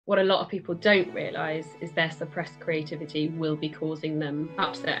What a lot of people don't realise is their suppressed creativity will be causing them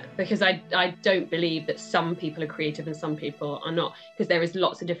upset, because I don't believe that some people are creative and some people are not, because there is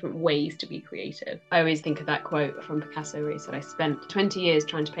lots of different ways to be creative. I always think of that quote from Picasso where he said, I spent 20 years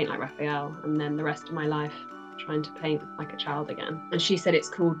trying to paint like Raphael and then the rest of my life trying to paint like a child again. And she said it's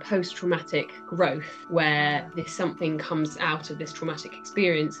called post-traumatic growth, where this something comes out of this traumatic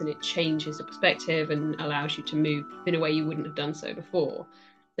experience and it changes the perspective and allows you to move in a way you wouldn't have done so before.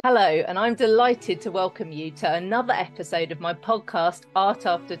 Hello, and I'm delighted to welcome you to another episode of my podcast, Art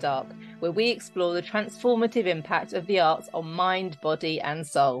After Dark, where we explore the transformative impact of the arts on mind, body and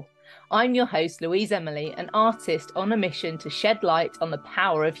soul. I'm your host, Louise Emily, an artist on a mission to shed light on the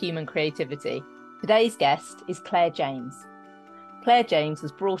power of human creativity. Today's guest is Claire James. Claire James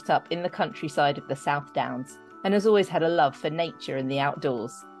was brought up in the countryside of the South Downs and has always had a love for nature and the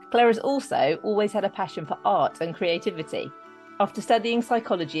outdoors. Claire has also always had a passion for art and creativity. After studying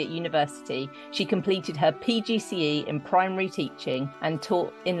psychology at university, she completed her PGCE in primary teaching and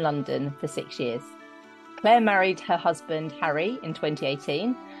taught in London for 6 years. Claire married her husband Harry in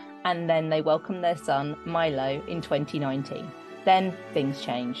 2018, and then they welcomed their son Milo in 2019. Then things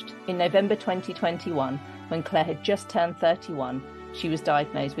changed. In November 2021, when Claire had just turned 31, she was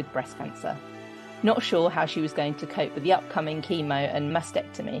diagnosed with breast cancer. Not sure how she was going to cope with the upcoming chemo and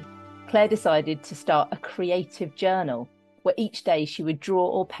mastectomy, Claire decided to start a creative journal where each day she would draw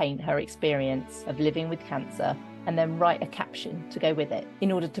or paint her experience of living with cancer and then write a caption to go with it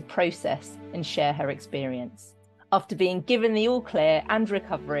in order to process and share her experience. After being given the all clear and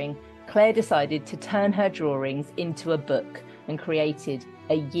recovering, Claire decided to turn her drawings into a book and created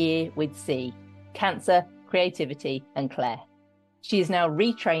A Year with C, Cancer, Creativity and Claire. She is now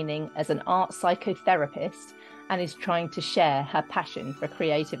retraining as an art psychotherapist and is trying to share her passion for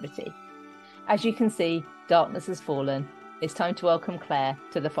creativity. As you can see, darkness has fallen. It's time to welcome Claire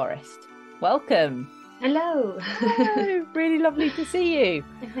to the forest. Welcome. Hello. Hello. Really lovely to see you.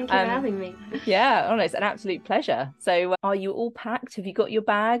 Thank you for having me. Yeah, oh, no, it's an absolute pleasure. So are you all packed? Have you got your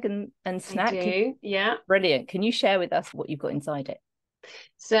bag and snack? I do, yeah. Brilliant. Can you share with us what you've got inside it?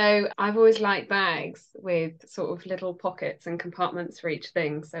 So I've always liked bags with sort of little pockets and compartments for each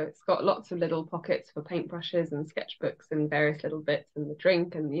thing. So it's got lots of little pockets for paintbrushes and sketchbooks and various little bits and the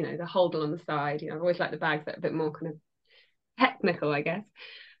drink and, you know, the holder on the side. You know, I've always liked the bags that are a bit more kind of technical, I guess.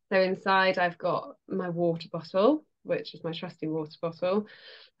 So inside I've got my water bottle, which is my trusty water bottle,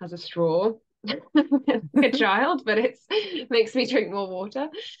 has a straw. Like a child, but it makes me drink more water.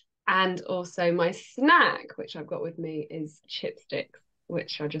 And also my snack, which I've got with me, is chipsticks,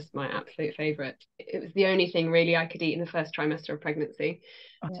 which are just my absolute favourite. It was the only thing really I could eat in the first trimester of pregnancy.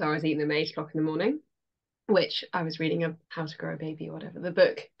 Oh. So I was eating them at 8 o'clock in the morning, which I was reading a How to Grow a Baby or whatever, the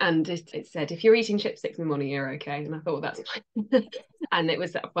book, and it said, if you're eating chipsticks in the morning, you're okay. And I thought, well, that's fine. And it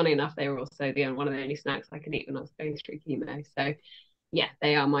was funny enough, they were also one of the only snacks I could eat when I was going through chemo. So yeah,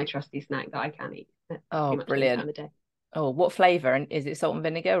 they are my trusty snack that I can eat. Oh, brilliant. The day. Oh, what flavour? And is it salt and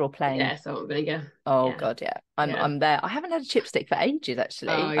vinegar or plain? Yeah, salt and vinegar. Oh, yeah. God, yeah. I'm there. I haven't had a chipstick for ages,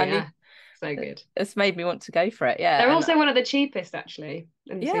 actually. Oh, yeah. So good. It's made me want to go for it, yeah. They're also one of the cheapest, actually,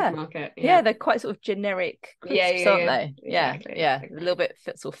 in the supermarket. Yeah, they're quite sort of generic crisps, aren't they? Exactly, yeah. Exactly. A little bit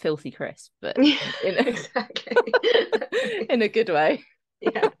sort of filthy crisp, but exactly. in a good way.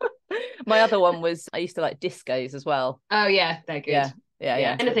 Yeah. My other one was, I used to like discos as well. Oh, yeah, they're good.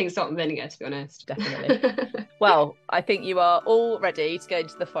 Yeah. Anything salt and vinegar, to be honest. Definitely. Well, I think you are all ready to go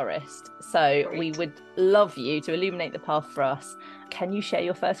into the forest. So Great. We would love you to illuminate the path for us. Can you share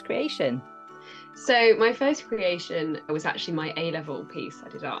your first creation? So my first creation was actually my A-level piece. I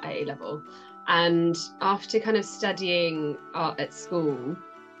did art at A-level. And after kind of studying art at school,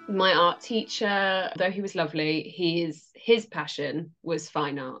 my art teacher, though he was lovely, his passion was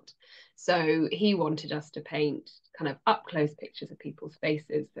fine art. So he wanted us to paint kind of up-close pictures of people's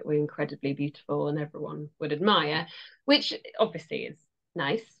faces that were incredibly beautiful and everyone would admire, which obviously is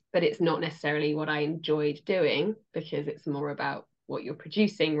nice, but it's not necessarily what I enjoyed doing, because it's more about what you're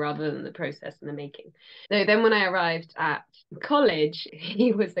producing rather than the process and the making. So then when I arrived at college,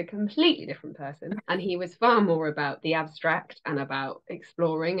 he was a completely different person, and he was far more about the abstract and about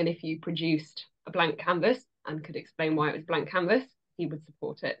exploring. And if you produced a blank canvas and could explain why it was blank canvas, he would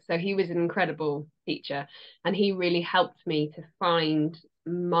support it. So he was an incredible teacher, and he really helped me to find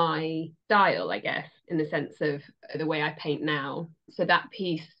my style, I guess, in the sense of the way I paint now. So that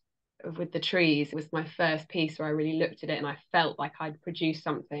piece with the trees was my first piece where I really looked at it and I felt like I'd produced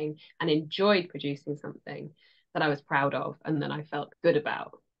something and enjoyed producing something that I was proud of and that I felt good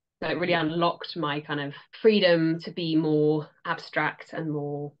about. So it really unlocked my kind of freedom to be more abstract and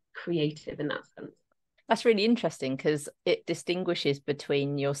more creative in that sense. That's really interesting because it distinguishes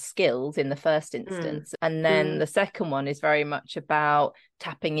between your skills in the first instance. And then the second one is very much about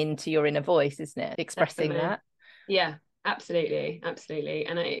tapping into your inner voice, isn't it? Expressing Definitely. that. Yeah, absolutely. Absolutely.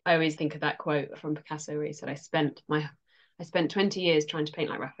 And I always think of that quote from Picasso where he said, I spent 20 years trying to paint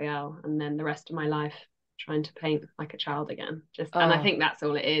like Raphael, and then the rest of my life trying to paint like a child again. And I think that's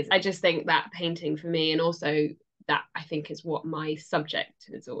all it is. I just think that painting for me, and also that I think is what my subject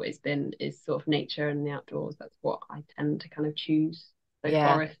has always been, is sort of nature and the outdoors. That's what I tend to kind of choose. So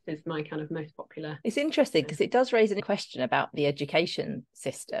forest is my kind of most popular. It's interesting because it does raise a question about the education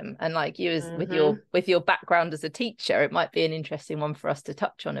system, and like you as with your background as a teacher, it might be an interesting one for us to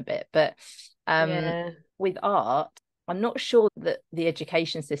touch on a bit. But with art, I'm not sure that the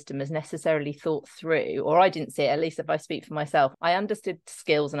education system has necessarily thought through, or I didn't see it, at least if I speak for myself. I understood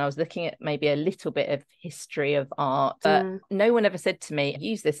skills and I was looking at maybe a little bit of history of art, but no one ever said to me,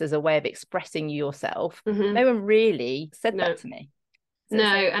 use this as a way of expressing yourself. No one really said that to me. No,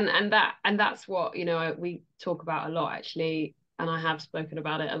 and that's what, you know, we talk about a lot actually, and I have spoken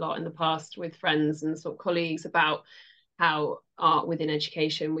about it a lot in the past with friends and sort of colleagues about how art within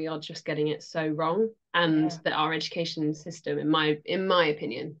education, we are just getting it so wrong, and that our education system, in my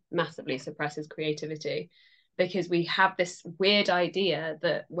opinion, massively suppresses creativity, because we have this weird idea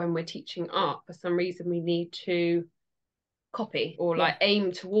that when we're teaching art, for some reason we need to copy or like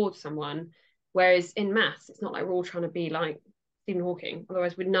aim towards someone, whereas in maths it's not like we're all trying to be like Stephen Hawking,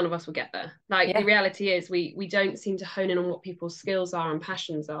 otherwise none of us will get there. Like the reality is we don't seem to hone in on what people's skills are and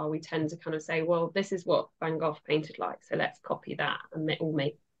passions are. We tend to kind of say, well, this is what Van Gogh painted like, so let's copy that, and they all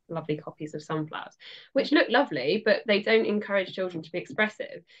make lovely copies of sunflowers, which look lovely, but they don't encourage children to be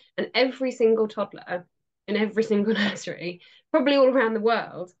expressive. And every single toddler in every single nursery, probably all around the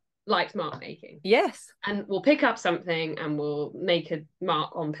world, likes mark making. Yes. And we'll pick up something and we'll make a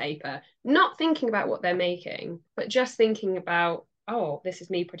mark on paper, not thinking about what they're making, but just thinking about, oh, this is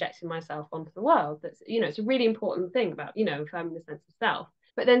me projecting myself onto the world. That's, you know, it's a really important thing about, you know, affirming the sense of self.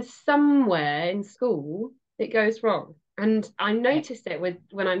 But then somewhere in school, it goes wrong. And I noticed it with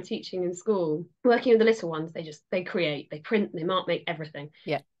when I'm teaching in school, working with the little ones, they create, they print, they mark, make everything.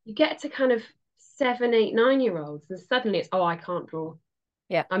 Yeah. You get to kind of 7, 8, 9-year-olds, and suddenly it's, oh, I can't draw.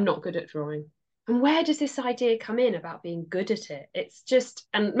 Yeah. I'm not good at drawing. And where does this idea come in about being good at it? It's just,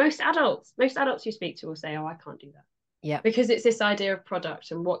 and most adults you speak to will say, oh, I can't do that. Yeah. Because it's this idea of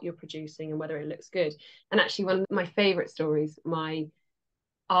product and what you're producing and whether it looks good. And actually, one of my favorite stories, my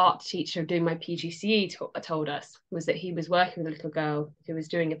art teacher doing my PGCE told us, was that he was working with a little girl who was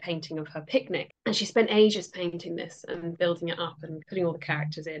doing a painting of her picnic. And she spent ages painting this and building it up and putting all the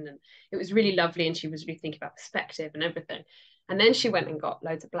characters in. And it was really lovely. And she was really thinking about perspective and everything. And then she went and got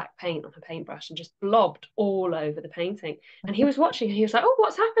loads of black paint on her paintbrush and just blobbed all over the painting. And he was watching and he was like, oh,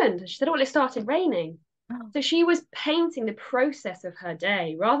 what's happened? And she said, oh, well, it started raining. So she was painting the process of her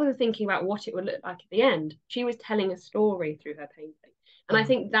day rather than thinking about what it would look like at the end. She was telling a story through her painting. And I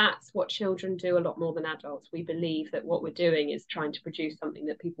think that's what children do a lot more than adults. We believe that what we're doing is trying to produce something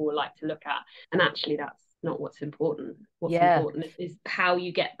that people would like to look at. And actually, that's not what's important. What's important is how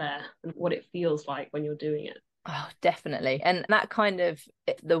you get there and what it feels like when you're doing it. Oh, definitely. And that kind of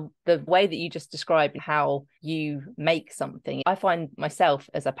the way that you just described how you make something, I find myself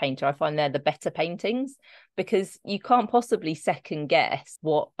as a painter, I find they're the better paintings, because you can't possibly second guess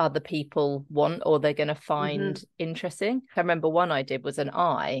what other people want or they're going to find interesting. I remember one I did was an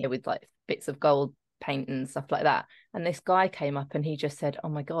eye with like bits of gold paint and stuff like that, and this guy came up and he just said, oh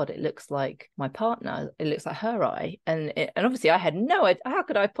my god, it looks like my partner, it looks like her eye. And obviously I had no idea, how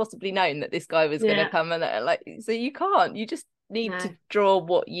could I have possibly known that this guy was going to come and like, so you just need to draw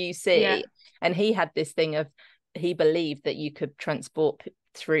what you see. And he had this thing of, he believed that you could transport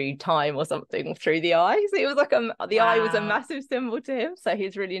through time or something through the eye, so it was like the eye was a massive symbol to him. So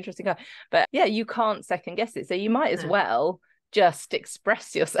he's a really interesting guy. But yeah, you can't second guess it, so you might as well just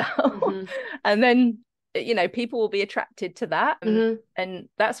express yourself. And then, you know, people will be attracted to that. And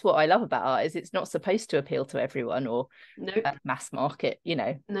that's what I love about art, is it's not supposed to appeal to everyone or mass market, you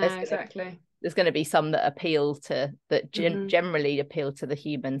know. There's going to be some that appeal to that generally appeal to the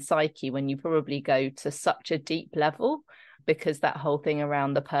human psyche when you probably go to such a deep level, because that whole thing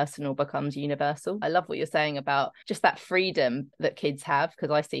around the personal becomes universal. I love what you're saying about just that freedom that kids have,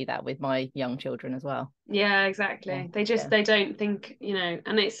 because I see that with my young children as well. Yeah, exactly. They don't think, you know,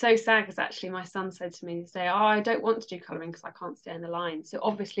 and it's so sad because actually my son said to me today, oh, I don't want to do colouring because I can't stay in the line. So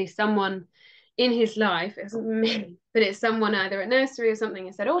obviously someone in his life, it wasn't me, but it's someone either at nursery or something,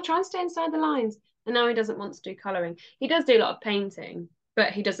 and said, oh, try and stay inside the lines. And now he doesn't want to do colouring. He does do a lot of painting,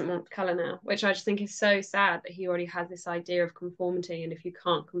 but he doesn't want colour now, which I just think is so sad that he already has this idea of conformity. And if you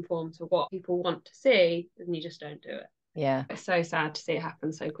can't conform to what people want to see, then you just don't do it. Yeah. It's so sad to see it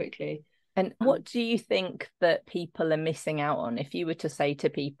happen so quickly. And what do you think that people are missing out on? If you were to say to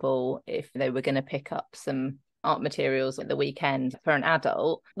people, if they were going to pick up some art materials at the weekend for an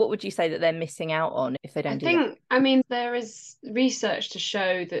adult, what would you say that they're missing out on if they don't do that? I mean, there is research to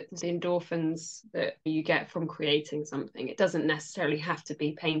show that the endorphins that you get from creating something, it doesn't necessarily have to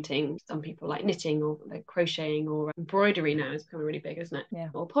be painting. Some people like knitting or like crocheting, or embroidery now is becoming really big, isn't it? Yeah.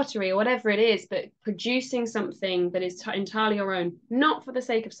 Or pottery or whatever it is, but producing something that is entirely your own, not for the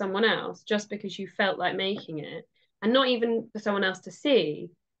sake of someone else, just because you felt like making it, and not even for someone else to see,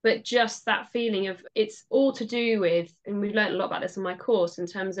 but just that feeling of, it's all to do with, and we've learned a lot about this in my course, in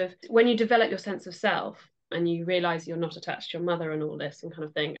terms of when you develop your sense of self and you realize you're not attached to your mother and all this and kind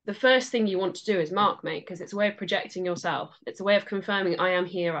of thing, the first thing you want to do is mark make, because it's a way of projecting yourself. It's a way of confirming, I am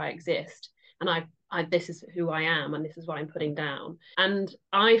here, I exist, and I this is who I am, and this is what I'm putting down. And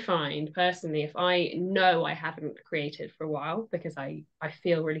I find personally, if I know I haven't created for a while because I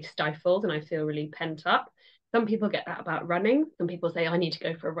feel really stifled and I feel really pent up. Some people get that about running. Some people say, I need to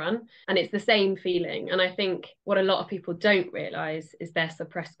go for a run. And it's the same feeling. And I think what a lot of people don't realize is their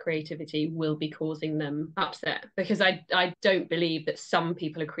suppressed creativity will be causing them upset. Because I don't believe that some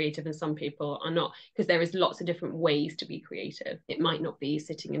people are creative and some people are not, because there is lots of different ways to be creative. It might not be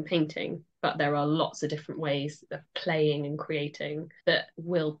sitting and painting, but there are lots of different ways of playing and creating that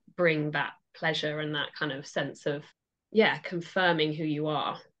will bring that pleasure and that kind of sense of, confirming who you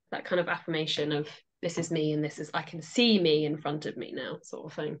are. That kind of affirmation of, this is me, and this is, I can see me in front of me now, sort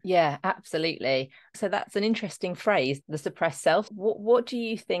of thing. Yeah, absolutely. So that's an interesting phrase, the suppressed self. What do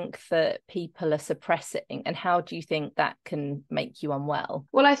you think that people are suppressing, and how do you think that can make you unwell?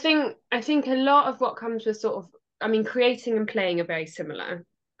 Well, I think a lot of what comes with sort of, I mean, creating and playing are very similar,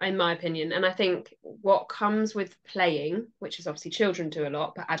 in my opinion. And I think what comes with playing, which is obviously children do a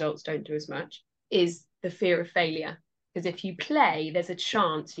lot, but adults don't do as much, is the fear of failure. Because if you play, there's a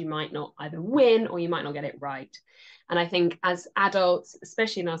chance you might not either win or you might not get it right. And I think as adults,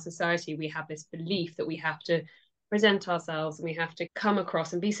 especially in our society, we have this belief that we have to present ourselves and we have to come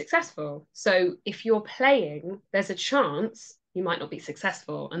across and be successful. So if you're playing, there's a chance you might not be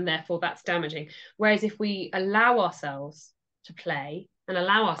successful, and therefore that's damaging. Whereas if we allow ourselves to play and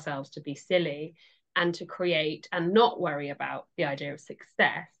allow ourselves to be silly and to create and not worry about the idea of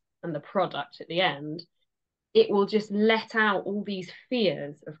success and the product at the end, it will just let out all these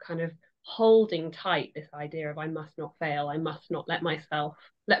fears of kind of holding tight this idea of, I must not fail, I must not let my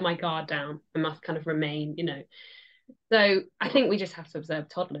guard down, I must kind of remain, So I think we just have to observe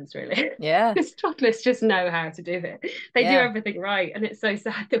toddlers, really. Yeah. Because toddlers just know how to do it. They do everything right. And it's so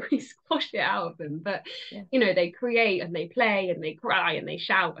sad that we squash it out of them. But, they create and they play and they cry and they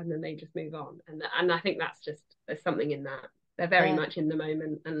shout, and then they just move on. And I think there's something in that. They're very much in the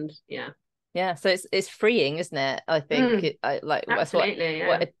moment. And yeah, so it's freeing, isn't it? I think that's what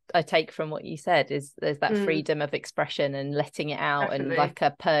I take from what you said, is there's that freedom of expression and letting it out. Definitely. And like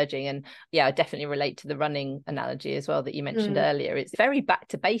a purging. And I definitely relate to the running analogy as well that you mentioned earlier. It's very back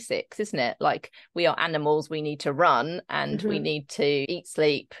to basics, isn't it? Like, we are animals, we need to run, and we need to eat,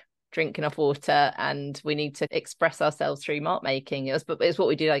 sleep, drink enough water, and we need to express ourselves through mark making. It's what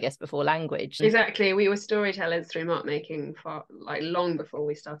we did, I guess, before language. Exactly. We were storytellers through mark making for long before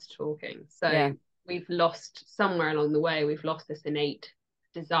we started talking. So we've lost, somewhere along the way, we've lost this innate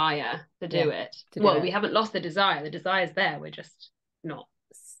desire to do it. We haven't lost the desire. The desire's there. We're just not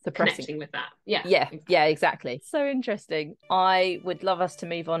connecting with that. Yeah, exactly. So interesting. I would love us to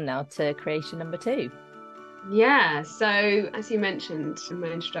move on now to creation number 2. Yeah, so as you mentioned in my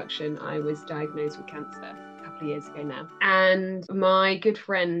introduction, I was diagnosed with cancer a couple of years ago now. And my good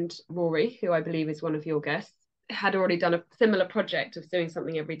friend Rory, who I believe is one of your guests, had already done a similar project of doing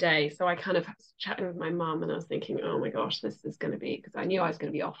something every day. So I kind of was chatting with my mum, and I was thinking, oh my gosh, this is going to be, because I knew I was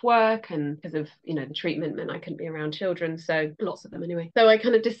going to be off work, and because of, the treatment meant I couldn't be around children. So lots of them anyway. So I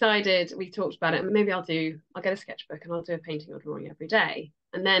kind of decided, we talked about it, and maybe I'll get a sketchbook and I'll do a painting or drawing every day.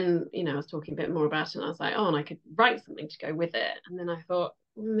 And then, I was talking a bit more about it, and I was like, oh, and I could write something to go with it. And then I thought,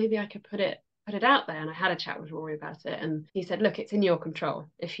 well, maybe I could put it out there. And I had a chat with Rory about it, and he said, look, it's in your control.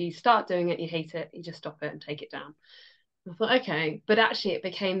 If you start doing it, you hate it, you just stop it and take it down. And I thought, okay. But actually it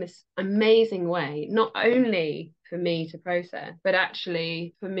became this amazing way, not only for me to process, but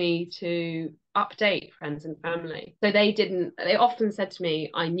actually for me to update friends and family. So they often said to me,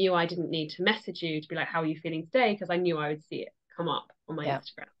 I knew I didn't need to message you to be like, how are you feeling today? Because I knew I would see it come up on my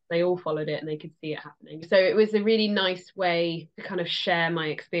Instagram. They all followed it and they could see it happening. So it was a really nice way to kind of share my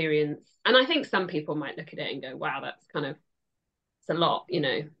experience. And I think some people might look at it and go, wow, that's kind of a lot,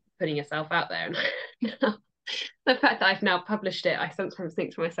 putting yourself out there. And the fact that I've now published it, I sometimes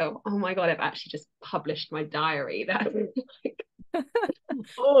think to myself, oh my God, I've actually just published my diary. That's like,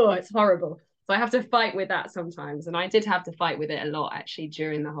 oh, it's horrible. So I have to fight with that sometimes. And I did have to fight with it a lot actually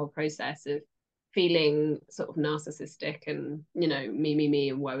during the whole process of feeling sort of narcissistic and, me,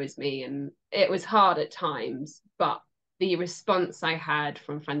 and woe is me. And it was hard at times, but the response I had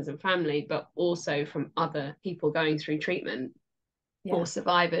from friends and family, but also from other people going through treatment, or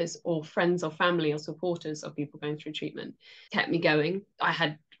survivors or friends or family or supporters of people going through treatment, kept me going. I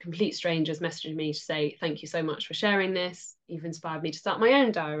had complete strangers messaging me to say, thank you so much for sharing this. You've inspired me to start my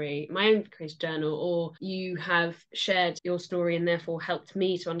own diary, my own creative journal, or you have shared your story and therefore helped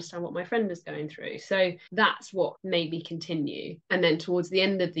me to understand what my friend is going through. So that's what made me continue. And then towards the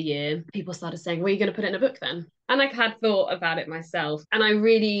end of the year, people started saying, well, are you going to put it in a book then? And I had thought about it myself. And I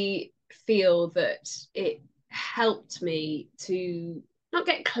really feel that it helped me to not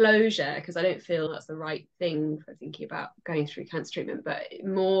get closure, because I don't feel that's the right thing for thinking about going through cancer treatment, but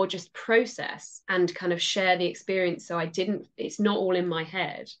more just process and kind of share the experience. So it's not all in my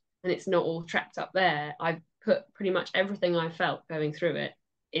head and it's not all trapped up there. I've put pretty much everything I felt going through it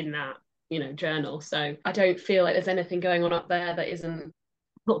in that, journal. So I don't feel like there's anything going on up there that isn't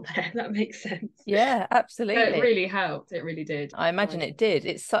not there. That makes sense. Yeah, absolutely. It really helped. It really did. I imagine it did.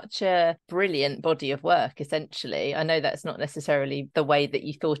 It's such a brilliant body of work, essentially. I know that's not necessarily the way that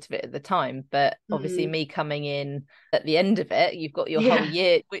you thought of it at the time, but obviously me coming in at the end of it, you've got your whole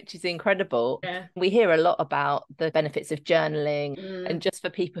year, which is incredible. Yeah. We hear a lot about the benefits of journaling, and just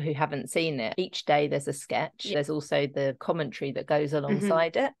for people who haven't seen it, each day there's a sketch. There's also the commentary that goes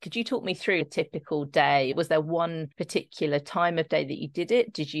alongside it. Could you talk me through a typical day? Was there one particular time of day that you did it?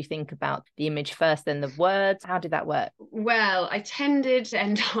 Did you think about the image first, then the words? How did that work? Well, I tended to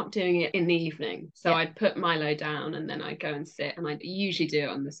end up doing it in the evening. So I'd put Milo down and then I'd go and sit, and I'd usually do it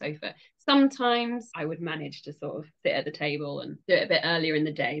on the sofa. Sometimes I would manage to sort of sit at the table and do it a bit earlier in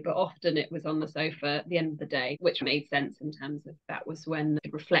the day, but often it was on the sofa at the end of the day, which made sense in terms of that was when I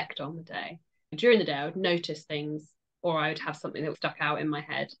could reflect on the day. During the day, I would notice things, or I would have something that stuck out in my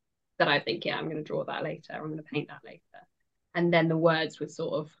head that I'd think, I'm going to draw that later, I'm going to paint that later. And then the words would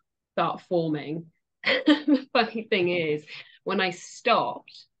sort of start forming. The funny thing is, when I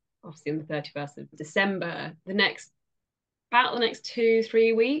stopped, obviously on the 31st of December, about the next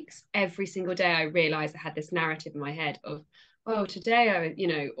 2-3 weeks, every single day I realized I had this narrative in my head of, oh, today I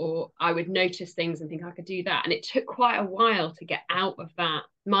would, or I would notice things and think I could do that. And it took quite a while to get out of that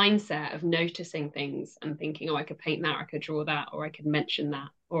mindset of noticing things and thinking, oh, I could paint that, or I could draw that, or I could mention that,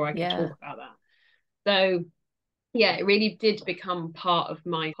 or I could talk about that. So yeah, it really did become part of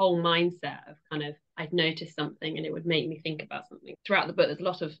my whole mindset of kind of, I'd notice something and it would make me think about something. Throughout the book, there's a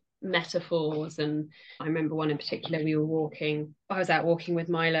lot of metaphors. And I remember one in particular, I was out walking with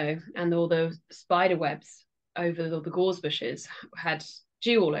Milo, and all the spider webs over the gorse bushes had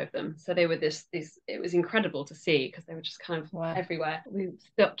dew all over them. So they were it was incredible to see, because they were just kind of everywhere. We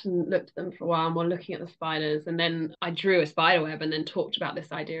stopped and looked at them for a while, and we're looking at the spiders, and then I drew a spider web and then talked about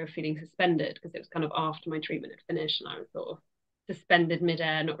this idea of feeling suspended, because it was kind of after my treatment had finished and I was sort of suspended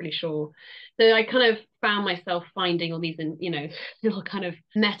midair, not really sure. So I kind of found myself finding all these little kind of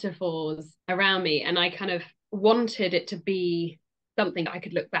metaphors around me, and I kind of wanted it to be something I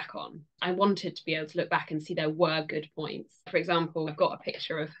could look back on. I wanted to be able to look back and see there were good points. For example, I've got a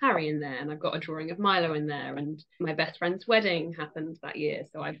picture of Harry in there, and I've got a drawing of Milo in there, and my best friend's wedding happened that year,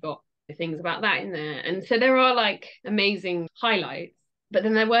 so I've got things about that in there. And so there are like amazing highlights, but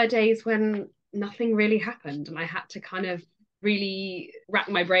then there were days when nothing really happened, and I had to kind of really rack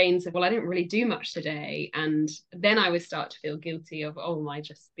my brains of, well, I didn't really do much today. And then I would start to feel guilty of, oh, am I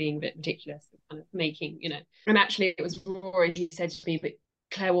just being a bit ridiculous, kind of making, and actually it was Rory who said to me, but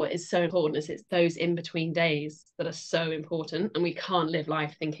Claire, what is so important is it's those in between days that are so important, and we can't live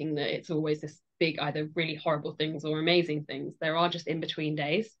life thinking that it's always this big, either really horrible things or amazing things. There are just in between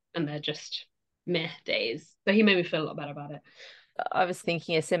days, and they're just meh days. So he made me feel a lot better about it. I was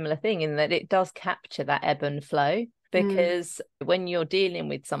thinking a similar thing, in that it does capture that ebb and flow, because when you're dealing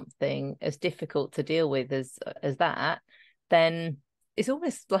with something as difficult to deal with as that, then it's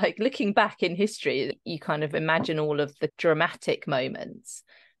almost like looking back in history, you kind of imagine all of the dramatic moments,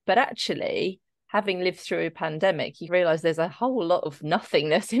 but actually having lived through a pandemic, you realize there's a whole lot of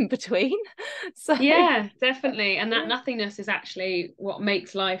nothingness in between. So yeah, definitely. And that nothingness is actually what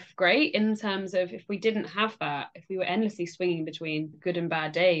makes life great, in terms of, if we didn't have that, if we were endlessly swinging between good and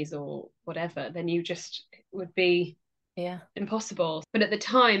bad days or whatever, then you just would be impossible. But at the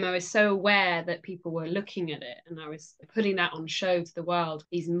time, I was so aware that people were looking at it, and I was putting that on show to the world,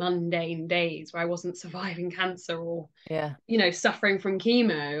 these mundane days where I wasn't surviving cancer or, suffering from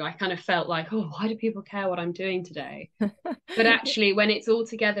chemo. I kind of felt like, oh, why do people care what I'm doing today? But actually, when it's all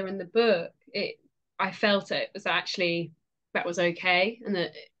together in the book, I felt it was actually, that was okay. And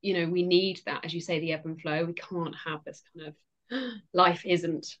that, we need that, as you say, the ebb and flow. We can't have this kind of, life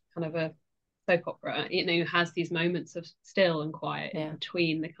isn't kind of a soap opera, has these moments of still and quiet in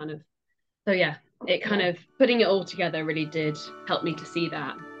between the kind of, so it kind of, putting it all together really did help me to see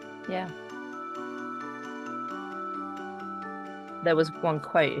that. There was one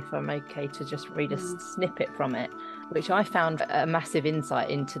quote, if I'm okay to just read a snippet from it, which I found a massive insight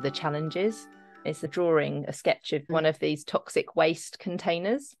into the challenges. It's a sketch of one of these toxic waste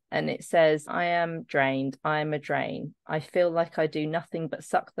containers. And it says, I am drained. I am a drain. I feel like I do nothing but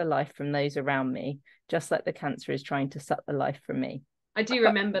suck the life from those around me, just like the cancer is trying to suck the life from me. I do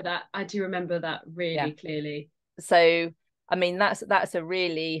remember that. I do remember that really clearly. So, I mean, that's a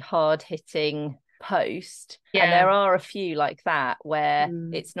really hard-hitting post, and there are a few like that where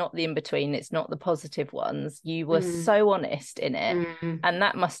it's not the in-between, it's not the positive ones. You were so honest in it, and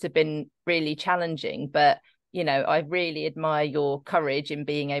that must have been really challenging, but I really admire your courage in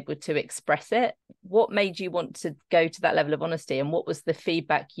being able to express it. What made you want to go to that level of honesty, and what was the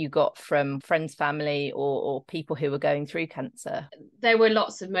feedback you got from friends, family, or people who were going through cancer? There were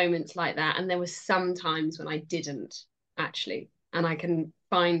lots of moments like that, and there were some times when I didn't actually, and I can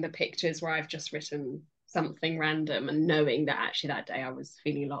find the pictures where I've just written something random and knowing that actually that day I was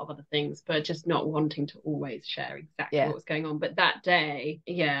feeling a lot of other things, but just not wanting to always share exactly what was going on. But that day,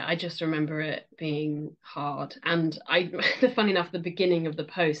 I just remember it being hard. And funny enough, the beginning of the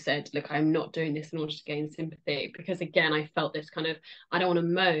post said, look, I'm not doing this in order to gain sympathy, because again, I felt this kind of, I don't want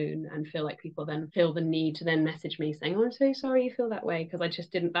to moan and feel like people then feel the need to then message me saying, oh, I'm so sorry you feel that way, because I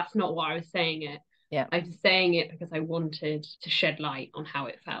just didn't, that's not why I was saying it. I was saying it because I wanted to shed light on how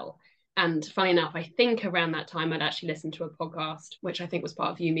it felt. And funny enough, I think around that time I'd actually listened to a podcast, which I think was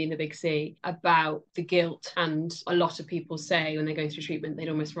part of You, Me and the Big C, about the guilt. And a lot of people say when they're going through treatment, they'd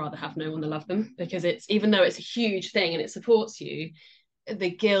almost rather have no one to love them, because it's, even though it's a huge thing and it supports you,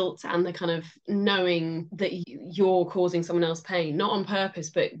 the guilt and the kind of knowing that you're causing someone else pain, not on purpose,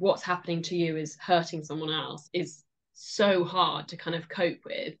 but what's happening to you is hurting someone else, is so hard to kind of cope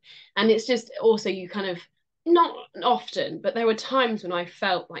with. And it's just also, you kind of, not often, but there were times when I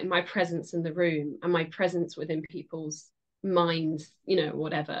felt like my presence in the room and my presence within people's minds,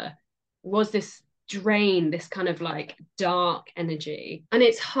 whatever, was this drain, this kind of like dark energy. And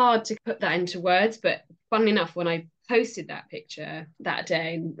it's hard to put that into words, but funnily enough, when I posted that picture that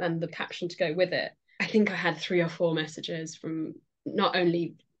day and the caption to go with it, I think I had 3 or 4 messages from not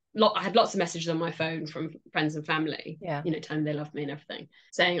only I had lots of messages on my phone from friends and family, telling they love me and everything,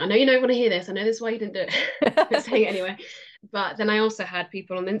 saying, I know you don't want to hear this, I know this is why you didn't do it, but saying it anyway. But then I also had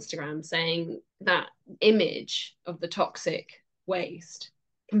people on Instagram saying that image of the toxic waste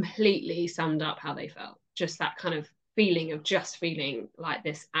completely summed up how they felt. Just that kind of feeling of just feeling like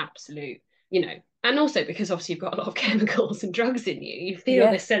this absolute, and also because obviously you've got a lot of chemicals and drugs in you feel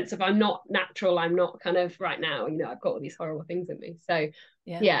this sense of, I'm not natural, I'm not kind of right now, I've got all these horrible things in me. So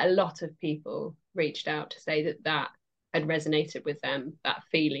a lot of people reached out to say that had resonated with them, that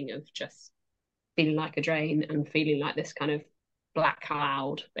feeling of just feeling like a drain and feeling like this kind of black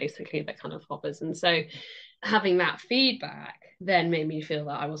cloud basically that kind of hovers. And so having that feedback then made me feel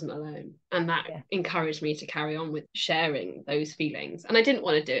that I wasn't alone, and that encouraged me to carry on with sharing those feelings. And I didn't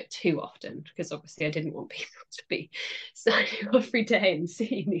want to do it too often, because obviously I didn't want people to be signing off every day and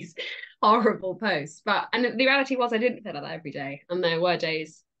seeing these horrible posts. And the reality was I didn't feel like that every day, and there were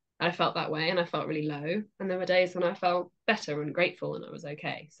days I felt that way and I felt really low, and there were days when I felt better and grateful and I was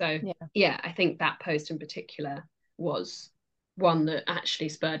okay. So I think that post in particular was one that actually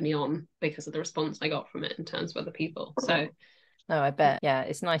spurred me on because of the response I got from it in terms of other people. So I bet. Yeah,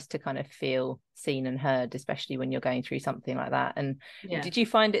 it's nice to kind of feel seen and heard, especially when you're going through something like that. And did you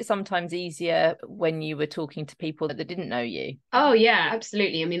find it sometimes easier when you were talking to people that didn't know you? Oh yeah,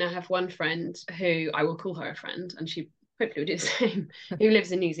 absolutely. I mean, I have one friend who, I will call her a friend, and she hopefully will do the same, who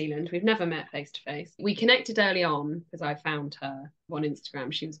lives in New Zealand. We've never met face to face. We connected early on because I found her on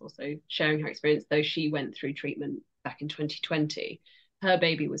Instagram. She was also sharing her experience, though she went through treatment back in 2020. Her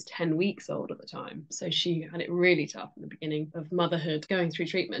baby was 10 weeks old at the time. So she had it really tough in the beginning of motherhood, going through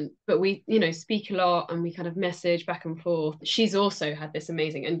treatment. But we, speak a lot and we kind of message back and forth. She's also had this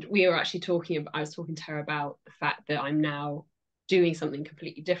amazing, and we were actually I was talking to her about the fact that I'm now doing something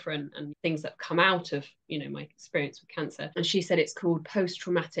completely different, and things that come out of, my experience with cancer. And she said it's called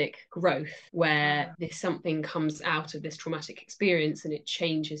post-traumatic growth, where this something comes out of this traumatic experience and it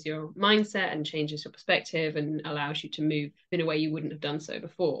changes your mindset and changes your perspective and allows you to move in a way you wouldn't have done so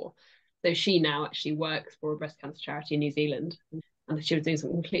before. So she now actually works for a breast cancer charity in New Zealand, and she was doing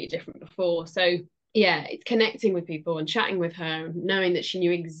something completely different before. So yeah, it's connecting with people and chatting with her, knowing that she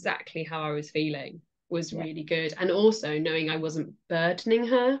knew exactly how I was feeling was really good. And also knowing I wasn't burdening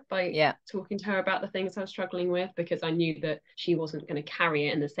her by talking to her about the things I was struggling with, because I knew that she wasn't going to carry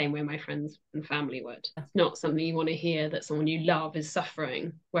it in the same way my friends and family would. It's not something you want to hear, that someone you love is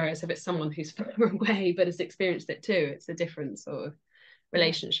suffering. Whereas if it's someone who's far away but has experienced it too, it's a different sort of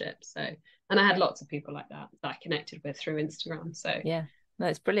relationship. So, and I had lots of people like that I connected with through Instagram. So yeah. No,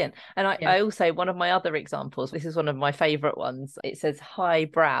 it's brilliant. And I also, one of my other examples, this is one of my favorite ones. It says high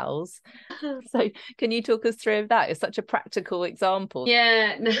brows. So can you talk us through that? It's such a practical example.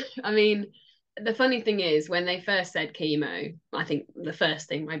 Yeah, no, I mean, the funny thing is, when they first said chemo, I think the first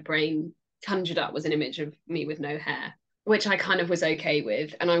thing my brain conjured up was an image of me with no hair, which I kind of was okay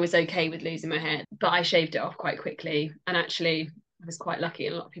with. And I was okay with losing my hair, but I shaved it off quite quickly. And actually, I was quite lucky.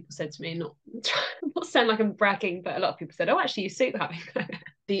 And a lot of people said to me, not sound like I'm bragging, but a lot of people said, oh, actually, you suit having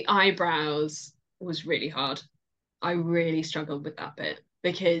the eyebrows was really hard. I really struggled with that bit,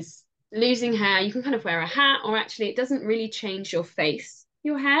 because losing hair, you can kind of wear a hat, or actually it doesn't really change your face,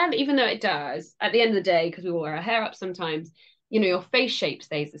 your hair, even though it does at the end of the day, because we all wear our hair up sometimes, your face shape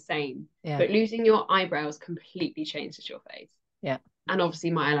stays the same. But losing your eyebrows completely changes your face. And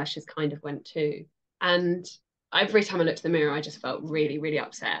obviously my eyelashes kind of went too. And every time I looked in the mirror, I just felt really, really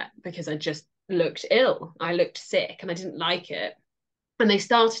upset, because I just looked ill. I looked sick and I didn't like it. And they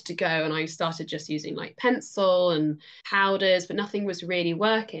started to go, and I started just using like pencil and powders, but nothing was really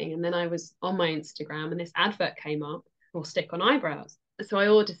working. And then I was on my Instagram and this advert came up for stick on eyebrows. So I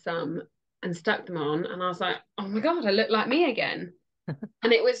ordered some and stuck them on, and I was like, oh my God, I look like me again.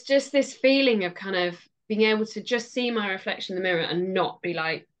 And it was just this feeling of kind of being able to just see my reflection in the mirror and not be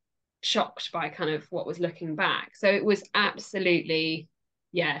like shocked by kind of what was looking back. So it was absolutely,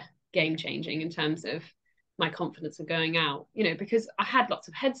 game changing in terms of my confidence of going out, because I had lots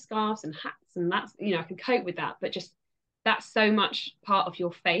of headscarves and hats, and that's, I can cope with that, but just that's so much part of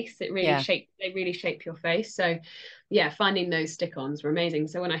your face. They really shape your face. So finding those stick-ons were amazing.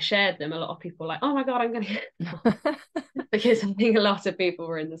 So when I shared them, a lot of people were like, oh my God, I'm gonna because I think a lot of people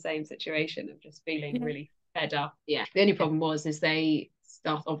were in the same situation of just feeling really fed up. The only problem is they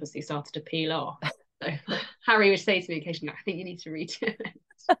obviously started to peel off. So Harry would say to me occasionally, I think you need to redo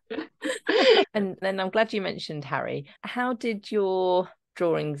it. And then I'm glad you mentioned Harry. How did your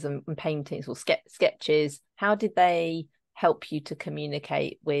drawings and paintings or sketches, how did they help you to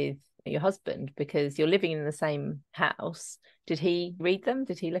communicate with your husband? Because you're living in the same house. Did he read them?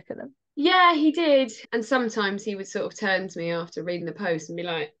 Did he look at them? Yeah, he did. And sometimes he would sort of turn to me after reading the post and be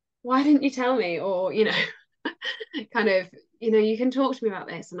like, why didn't you tell me? Or, kind of, you can talk to me about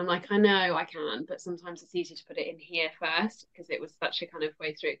this. And I'm like, I know I can, but sometimes it's easy to put it in here first, because it was such a kind of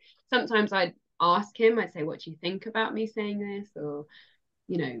way through. Sometimes I'd ask him, I'd say, what do you think about me saying this? Or,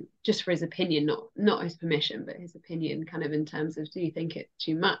 just for his opinion, not his permission, but his opinion, kind of in terms of, do you think it's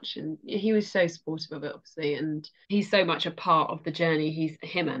too much? And he was so supportive of it, obviously. And he's so much a part of the journey.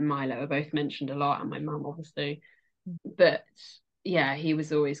 Him and Milo are both mentioned a lot, and my mum, obviously. But he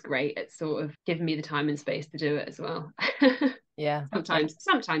was always great at sort of giving me the time and space to do it as well.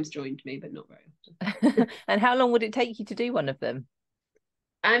 Sometimes joined me, but not very often. And how long would it take you to do one of them?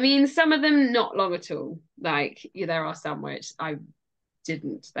 I mean, some of them not long at all. Like, there are some which I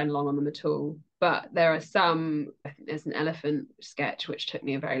didn't spend long on them at all, but there are some. I think there's an elephant sketch which took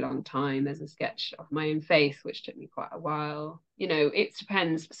me a very long time. There's a sketch of my own face which took me quite a while. It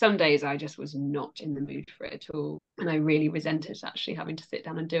depends. Some days I just was not in the mood for it at all, and I really resented actually having to sit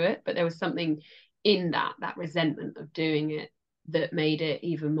down and do it. But there was something in that resentment of doing it that made it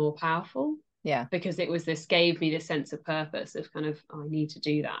even more powerful. Because gave me this sense of purpose of kind of, I need to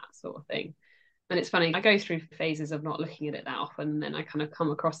do that sort of thing. And it's funny, I go through phases of not looking at it that often, and then I kind of come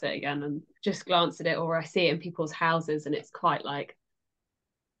across it again and just glance at it, or I see it in people's houses, and it's quite like,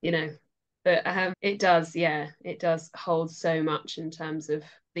 but it does hold so much in terms of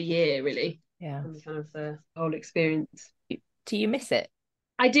the year, really. And kind of the whole experience. Do you miss it?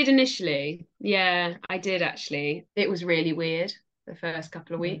 I did initially. Yeah, I did actually. It was really weird the first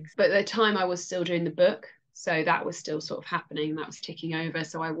couple of weeks, but at the time I was still doing the book. So that was still sort of happening. That was ticking over.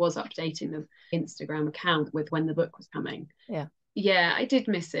 So I was updating the Instagram account with when the book was coming. Yeah, I did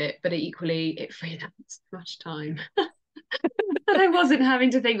miss it, but equally it freed up so much time. But I wasn't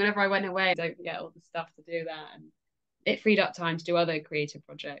having to think whenever I went away, don't forget all the stuff to do that. And it freed up time to do other creative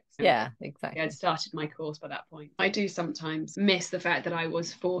projects. Yeah, exactly. I'd started my course by that point. I do sometimes miss the fact that I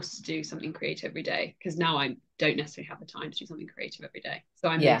was forced to do something creative every day, because now I don't necessarily have the time to do something creative every day. So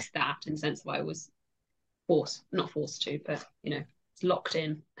I miss that in the sense of I was not forced to, but it's locked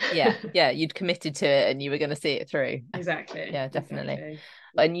in. Yeah, you'd committed to it and you were going to see it through. Exactly. Yeah, definitely.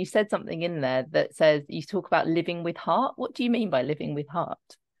 And you said something in there that says you talk about living with heart. What do you mean by living with heart?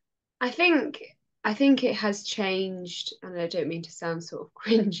 I think it has changed, and I don't mean to sound sort of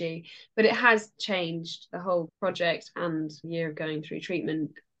cringy, but it has changed. The whole project and year of going through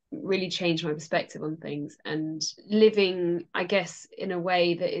treatment really changed my perspective on things, and living, I guess, in a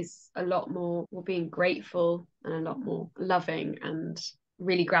way that is a lot more being grateful and a lot more loving, and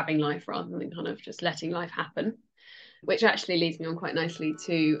really grabbing life rather than kind of just letting life happen. Which actually leads me on quite nicely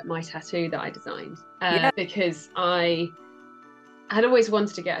to my tattoo that I designed, because I had always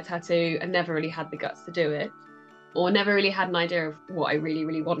wanted to get a tattoo and never really had the guts to do it, or never really had an idea of what I really,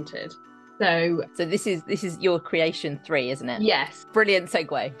 really wanted. So this is your creation 3, isn't it? Yes. Brilliant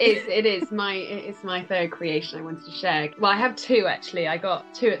segue. It's my third creation I wanted to share. Well, I have 2 actually. I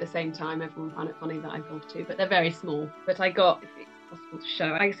got 2 at the same time. Everyone found it funny that I got 2, but they're very small. But I got, if it's possible to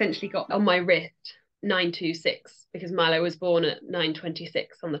show, I essentially got on my wrist 926, because Milo was born at 9:26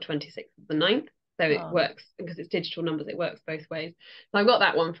 on the 26th of the 9th. So it works, because it's digital numbers, it works both ways. So I got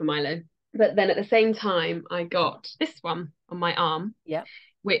that one for Milo. But then at the same time, I got this one on my arm,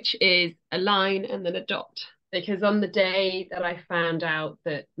 which is a line and then a dot. Because on the day that I found out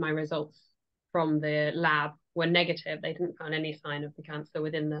that my results from the lab were negative, they didn't find any sign of the cancer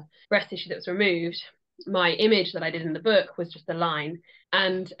within the breast tissue that was removed. My image that I did in the book was just a line.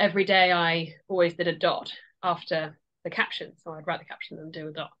 And every day I always did a dot after the caption. So I'd write the caption and do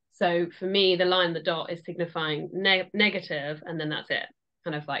a dot. So for me, the line, the dot, is signifying negative, and then that's it.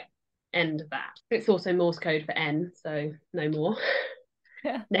 Kind of like end of that. It's also Morse code for N, so no more.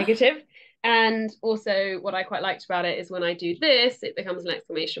 Negative. And also what I quite liked about it is when I do this, it becomes an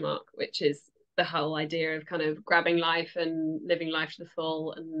exclamation mark, which is the whole idea of kind of grabbing life and living life to the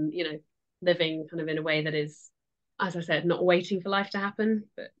full, and living kind of in a way that is, as I said, not waiting for life to happen,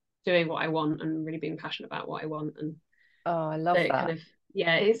 but doing what I want and really being passionate about what I want. And I love that. Kind of,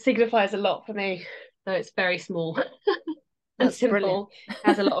 it signifies a lot for me. So it's very small and simple. Brilliant.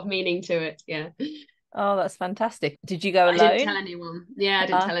 Has a lot of meaning to it. Yeah. Oh, that's fantastic. Did you go alone? I didn't tell anyone. Yeah, I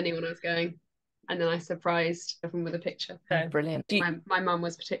didn't tell anyone I was going. And then I surprised everyone with a picture. So brilliant. My mum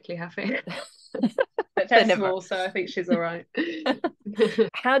was particularly happy. But they're small, so I think she's all right.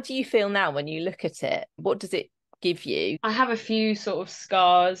 How do you feel now when you look at it? What does it give you? I have a few sort of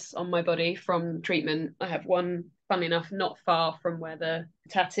scars on my body from treatment. I have one, funnily enough, not far from where the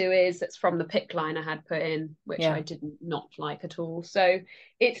tattoo is. It's from the PIC line I had put in, which I did not like at all. So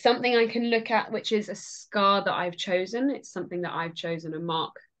it's something I can look at, which is a scar that I've chosen. It's something that I've chosen, a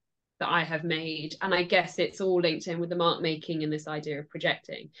mark that I have made. And I guess it's all linked in with the mark making and this idea of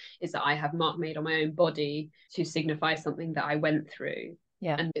projecting, is that I have mark made on my own body to signify something that I went through.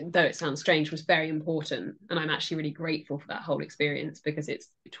 Yeah. And though it sounds strange, was very important. And I'm actually really grateful for that whole experience, because it's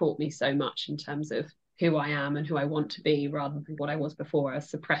taught me so much in terms of who I am and who I want to be, rather than what I was before. I was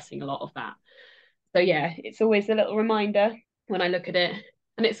suppressing a lot of that. So yeah, it's always a little reminder when I look at it.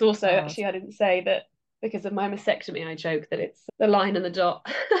 And it's also, actually, I didn't say that because of my mastectomy, I joke that it's the line and the dot.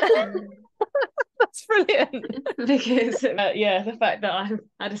 That's brilliant. Because the fact that I've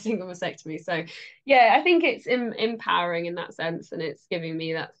had a single mastectomy. So yeah, I think it's empowering in that sense, and it's giving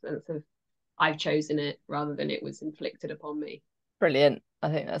me that sense of I've chosen it rather than it was inflicted upon me. Brilliant. I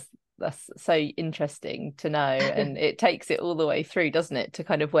think that's so interesting to know, and it takes it all the way through, doesn't it, to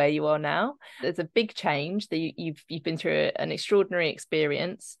kind of where you are now. There's a big change that you've been through an extraordinary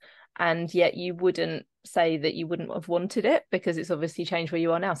experience, and yet you wouldn't say that you wouldn't have wanted it, because it's obviously changed where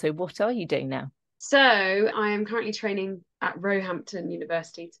you are now. So what are you doing now? So I am currently training at Roehampton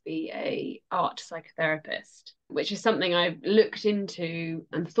University to be a art psychotherapist, which is something I've looked into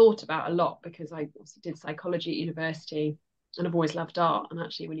and thought about a lot, because I also did psychology at university and I've always loved art. And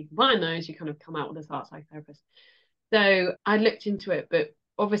actually, when you combine those, you kind of come out with this art psychotherapist. So I looked into it, but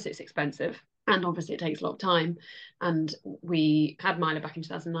obviously it's expensive. And obviously it takes a lot of time. And we had Milo back in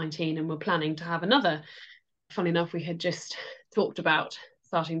 2019 and we're planning to have another. Funny enough, we had just talked about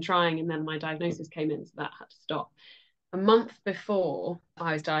starting trying, and then my diagnosis came in, so that had to stop. A month before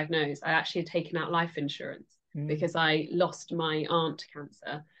I was diagnosed, I actually had taken out life insurance because I lost my aunt to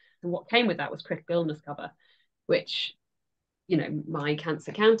cancer. And what came with that was critical illness cover, which, my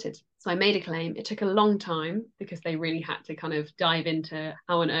cancer counted. So I made a claim. It took a long time because they really had to kind of dive into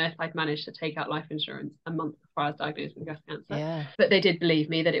how on earth I'd managed to take out life insurance a month before I was diagnosed with breast cancer. Yeah. But they did believe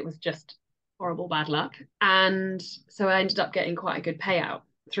me that it was just horrible bad luck. And so I ended up getting quite a good payout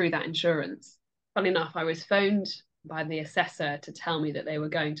through that insurance. Funny enough, I was phoned by the assessor to tell me that they were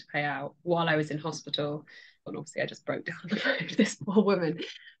going to pay out while I was in hospital. And obviously I just broke down on the phone to this poor woman.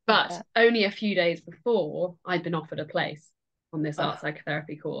 But only a few days before, I'd been offered a place on this art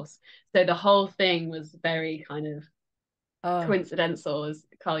psychotherapy course. So the whole thing was very kind of coincidental, as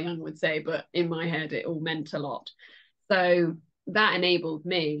Carl Jung would say, but in my head, it all meant a lot. So that enabled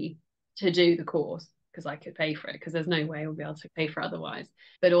me to do the course because I could pay for it, because there's no way I'll be able to pay for it otherwise.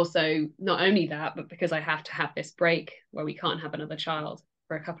 But also, not only that, but because I have to have this break where we can't have another child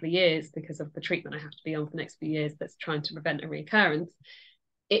for a couple of years because of the treatment I have to be on for the next few years that's trying to prevent a recurrence,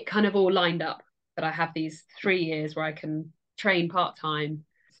 it kind of all lined up that I have these 3 years where I can train part-time,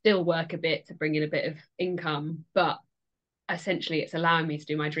 still work a bit to bring in a bit of income, but essentially it's allowing me to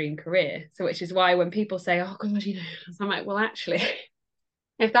do my dream career. So which is why when people say, oh God, I'm like, well, actually,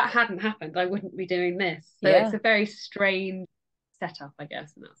 if that hadn't happened, I wouldn't be doing this. So it's a very strange setup, I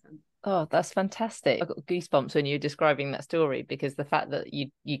guess, in that sense. Oh, that's fantastic. I got goosebumps when you were describing that story, because the fact that you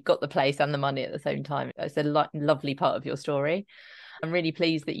got the place and the money at the same time, it's a lovely part of your story. I'm really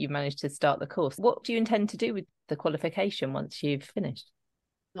pleased that you managed to start the course. What do you intend to do with the qualification once you've finished?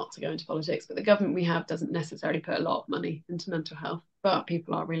 Not to go into politics, but the government we have doesn't necessarily put a lot of money into mental health, but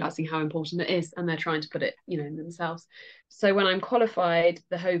people are realizing how important it is, and they're trying to put it, in themselves. So when I'm qualified,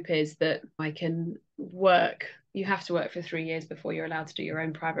 the hope is that I can work. You have to work for 3 years before you're allowed to do your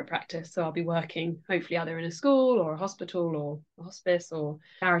own private practice. So I'll be working hopefully either in a school or a hospital or a hospice or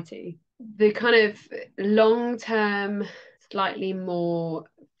charity. The kind of long-term, slightly more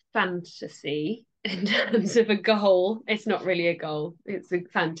fantasy in terms of a goal, it's not really a goal, it's a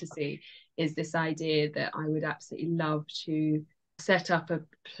fantasy, is this idea that I would absolutely love to set up a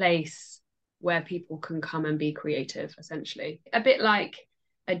place where people can come and be creative, essentially. A bit like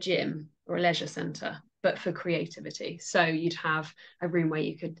a gym or a leisure centre, but for creativity. So you'd have a room where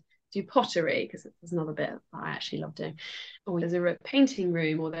you could do pottery, because there's another bit that I actually love doing, or there's a painting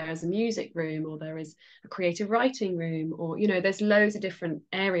room, or there's a music room, or there is a creative writing room, or there's loads of different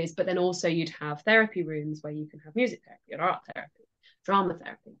areas. But then also you'd have therapy rooms where you can have music therapy or art therapy, drama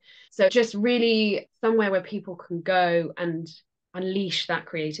therapy. So just really somewhere where people can go and unleash that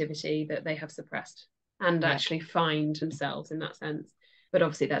creativity that they have suppressed and actually find themselves in that sense. But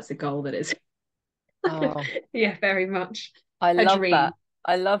obviously that's a goal that is very much I love that.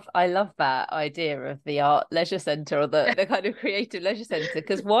 I love that idea of the art leisure centre, or the kind of creative leisure centre,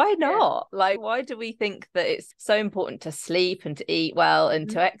 because why not? Like, why do we think that it's so important to sleep and to eat well and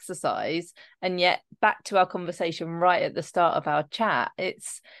to exercise? And yet, back to our conversation right at the start of our chat,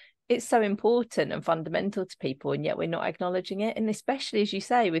 it's so important and fundamental to people, and yet we're not acknowledging it. And especially, as you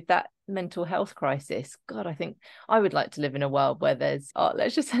say, with that mental health crisis, God, I think I would like to live in a world where there's art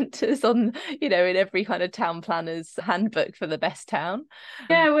leisure centres on, in every kind of town planner's handbook for the best town.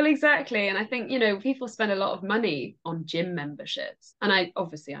 Yeah, well, exactly. And I think, people spend a lot of money on gym memberships. And I'm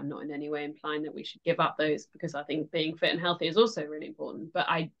not in any way implying that we should give up those, because I think being fit and healthy is also really important. But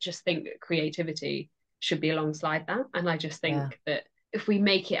I just think that creativity should be alongside that. And I just think that if we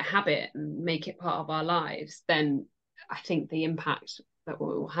make it a habit and make it part of our lives, then I think the impact that we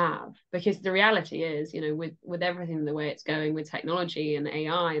will have, because the reality is, with everything the way it's going with technology and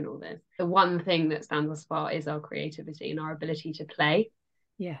AI and all this, the one thing that stands us apart is our creativity and our ability to play.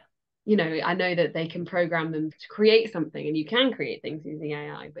 I know that they can program them to create something, and you can create things using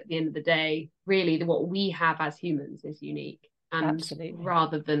AI, but at the end of the day, really what we have as humans is unique. And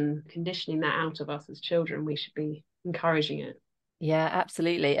rather than conditioning that out of us as children, we should be encouraging it. Yeah,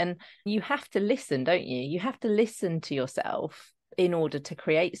 absolutely. And you have to listen, don't you? You have to listen to yourself in order to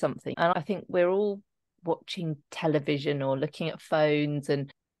create something. And I think we're all watching television or looking at phones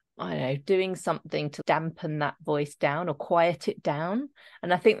and, I don't know, doing something to dampen that voice down or quiet it down.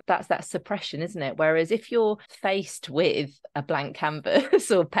 And I think that's that suppression, isn't it? Whereas if you're faced with a blank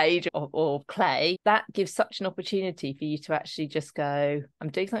canvas or page or clay, that gives such an opportunity for you to actually just go, I'm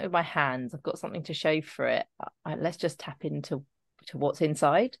doing something with my hands, I've got something to show for it. Let's just tap into what's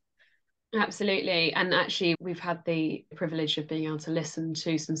inside. Absolutely. And actually, we've had the privilege of being able to listen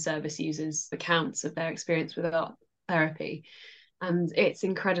to some service users' accounts of their experience with art therapy. And it's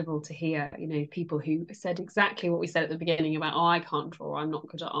incredible to hear, people who said exactly what we said at the beginning about, I can't draw, I'm not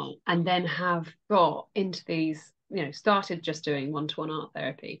good at art, and then have got into these, started just doing one-to-one art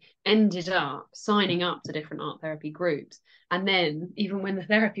therapy, ended up signing up to different art therapy groups. And then even when the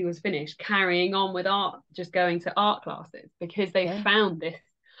therapy was finished, carrying on with art, just going to art classes, because they found this,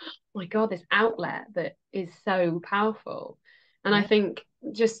 oh my God, this outlet that is so powerful. And I think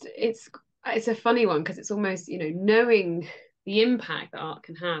just it's a funny one, because it's almost, knowing the impact that art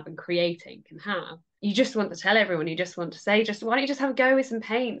can have and creating can have, you just want to tell everyone, you just want to say, just why don't you just have a go with some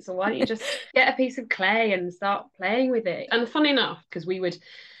paints, or why don't you just get a piece of clay and start playing with it? And funny enough, because we would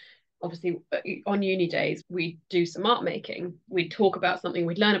obviously on uni days, we'd do some art making, we'd talk about something,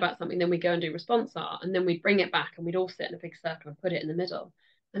 we'd learn about something, then we'd go and do response art, and then we'd bring it back and we'd all sit in a big circle and put it in the middle.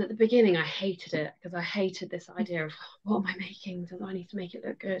 And at the beginning I hated it, because I hated this idea of, what am I making? Do I need to make it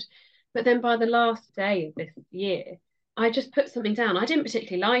look good? But then by the last day of this year, I just put something down. I didn't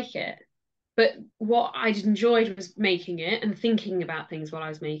particularly like it, but what I enjoyed was making it and thinking about things while I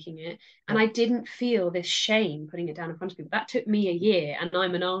was making it. And I didn't feel this shame putting it down in front of people. That took me a year, and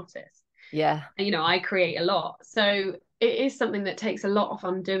I'm an artist. Yeah. And, you know, I create a lot. So it is something that takes a lot of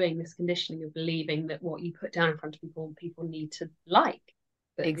undoing, this conditioning of believing that what you put down in front of people need to like.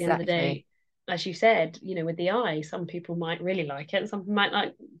 But at the end of the day, as you said, you know, with the eye, some people might really like it and some people might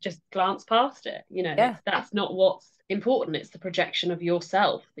like just glance past it. You know, that's not what's important. It's the projection of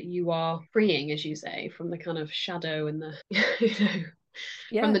yourself that you are freeing, as you say, from the kind of shadow and the, you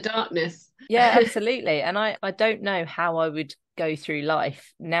know, from the darkness. Yeah, absolutely. And I don't know how I would go through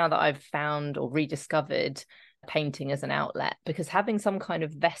life now that I've found or rediscovered painting as an outlet, because having some kind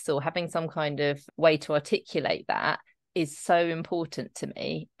of vessel, having some kind of way to articulate that is so important to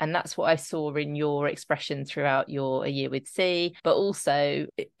me. And that's what I saw in your expression throughout your A Year with C, but also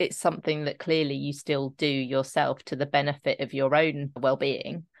it's something that clearly you still do yourself to the benefit of your own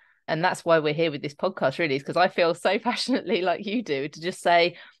well-being. And that's why we're here with this podcast, really, is because I feel so passionately like you do to just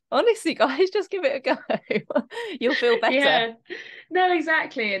say, honestly, guys, just give it a go. You'll feel better. Yeah, no,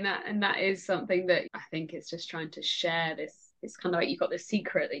 exactly. And that is something that I think it's just trying to share this. It's kind of like you've got this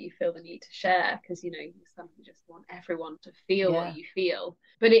secret that you feel the need to share, because, you know, you sometimes just want everyone to feel what you feel.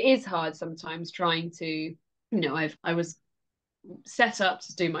 But it is hard sometimes trying to, you know, I was set up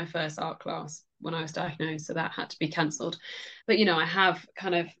to do my first art class when I was diagnosed, so that had to be cancelled. But, you know, I have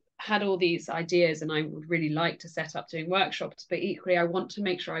kind of had all these ideas and I would really like to set up doing workshops, but equally I want to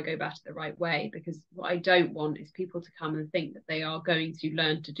make sure I go about it the right way, because what I don't want is people to come and think that they are going to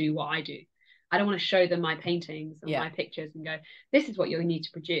learn to do what I do. I don't want to show them my paintings and my pictures and go, this is what you need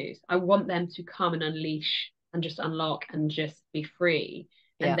to produce. I want them to come and unleash and just unlock and just be free.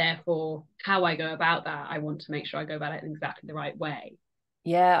 And therefore, how I go about that, I want to make sure I go about it in exactly the right way.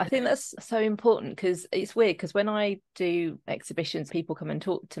 Yeah, I think that's so important, because it's weird, because when I do exhibitions, people come and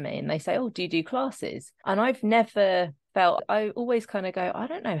talk to me and they say, oh, do you do classes? And I've never felt, I always kind of go, I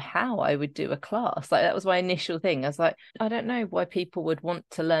don't know how I would do a class. Like, that was my initial thing. I was like, I don't know why people would want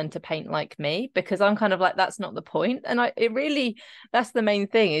to learn to paint like me, because I'm kind of like, that's not the point. And that's the main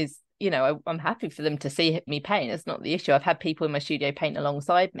thing is, you know, I'm happy for them to see me paint. It's not the issue. I've had people in my studio paint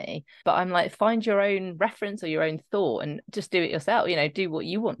alongside me, but I'm like, find your own reference or your own thought and just do it yourself, you know, do what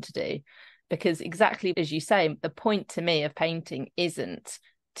you want to do. Because exactly as you say, the point to me of painting isn't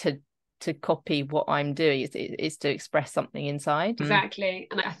to copy what I'm doing, it's to express something inside. Exactly.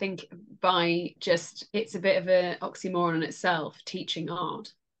 And I think it's a bit of an oxymoron in itself, teaching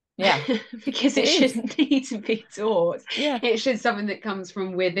art. Yeah. Because it shouldn't need to be taught. Yeah. It should something that comes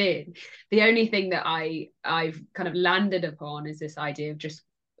from within. The only thing that I've kind of landed upon is this idea of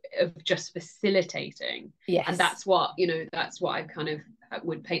just facilitating. Yes. And that's what I kind of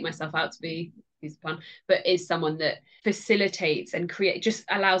would paint myself out to be, use the pun, but is someone that facilitates and just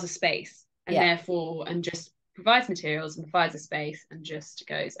allows a space, and therefore, and just provides materials and provides a space and just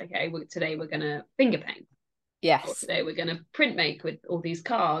goes, okay, today we're going to finger paint. Yes. Or today we're going to print make with all these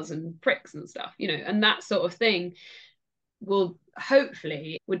cars and bricks and stuff, you know, and that sort of thing would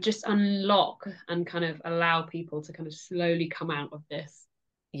just unlock and kind of allow people to kind of slowly come out of this.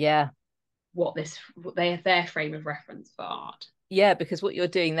 Yeah. Their frame of reference for art. Yeah, because what you're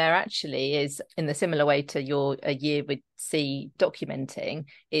doing there actually is, in the similar way to your A Year with C documenting,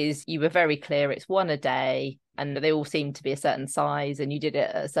 is you were very clear, it's one a day and they all seem to be a certain size and you did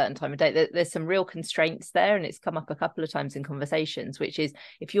it at a certain time of day. There's some real constraints there, and it's come up a couple of times in conversations, which is,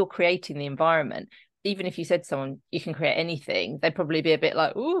 if you're creating the environment, even if you said to someone you can create anything, they'd probably be a bit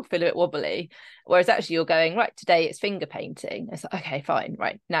like, ooh, feel a bit wobbly. Whereas actually you're going, right, today it's finger painting. It's like, okay, fine,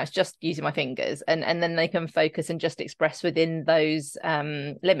 right, now it's just using my fingers, and then they can focus and just express within those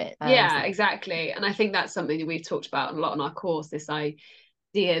limits. Yeah, exactly. And I think that's something that we've talked about a lot in our course, this idea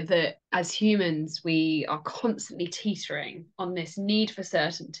that as humans we are constantly teetering on this need for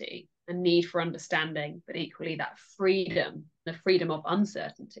certainty and need for understanding, but equally that freedom, the freedom of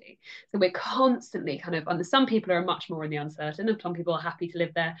uncertainty. So we're constantly kind of, and some people are much more in the uncertain, and some people are happy to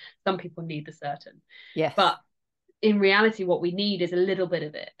live there. Some people need the certain. Yes. But in reality, what we need is a little bit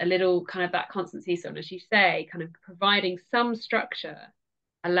of it, a little kind of that constant seesaw. And as you say, kind of providing some structure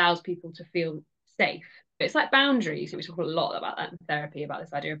allows people to feel safe, It's like boundaries. We talk a lot about that in therapy, about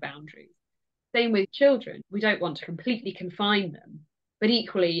this idea of boundaries. Same with children. We don't want to completely confine them. But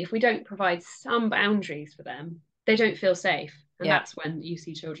equally, if we don't provide some boundaries for them, they don't feel safe. And Yeah. that's when you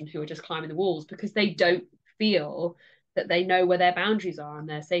see children who are just climbing the walls because they don't feel that they know where their boundaries are and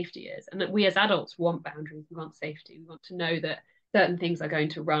their safety is. And that we as adults want boundaries, we want safety. We want to know that certain things are going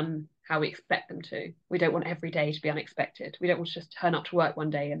to run how we expect them to. We don't want every day to be unexpected. We don't want to just turn up to work one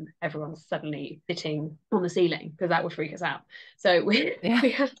day and everyone's suddenly sitting on the ceiling, because that would freak us out. So we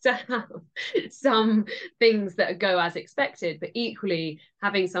have to have some things that go as expected, but equally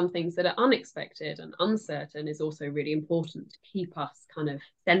having some things that are unexpected and uncertain is also really important to keep us kind of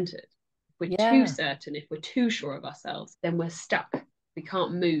centered. If we're too certain, if we're too sure of ourselves, then we're stuck. We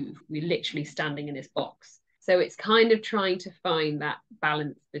can't move. We're literally standing in this box. So it's kind of trying to find that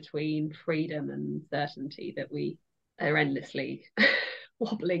balance between freedom and certainty that we are endlessly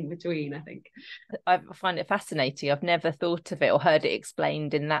wobbling between, I think. I find it fascinating. I've never thought of it or heard it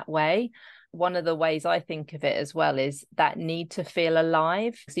explained in that way. One of the ways I think of it as well is that need to feel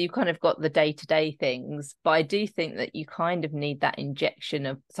alive. So you've kind of got the day-to-day things, but I do think that you kind of need that injection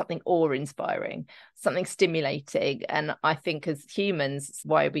of something awe-inspiring, something stimulating. And I think as humans, it's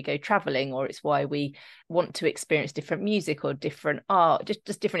why we go traveling, or it's why we want to experience different music or different art,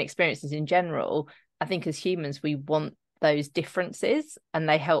 just different experiences in general. I think as humans, we want those differences, and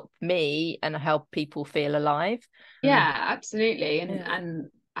they help me and help people feel alive. Yeah, absolutely. And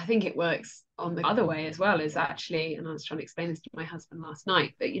I think it works on the other way as well, is actually, and I was trying to explain this to my husband last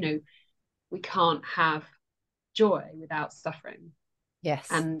night, but we can't have joy without suffering. Yes.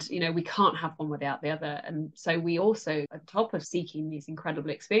 And we can't have one without the other. And so we also, on top of seeking these incredible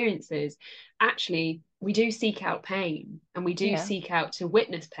experiences, actually we do seek out pain, and we do seek out to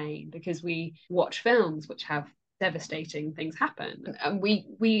witness pain, because we watch films which have devastating things happen, and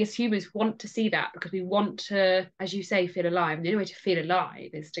we as humans want to see that, because we want to, as you say, feel alive. And the only way to feel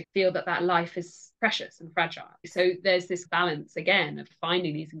alive is to feel that life is precious and fragile. So there's this balance again of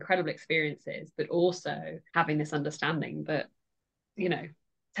finding these incredible experiences, but also having this understanding that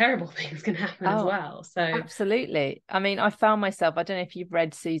terrible things can happen as well. So absolutely. I mean, I found myself, I don't know if you've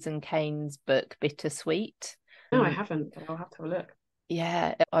read Susan Cain's book Bittersweet. No, I haven't, but I'll have to have a look.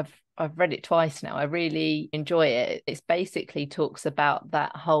 Yeah, I've read it twice now. I really enjoy it. It's basically talks about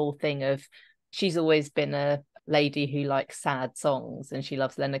that whole thing of, she's always been a lady who likes sad songs, and she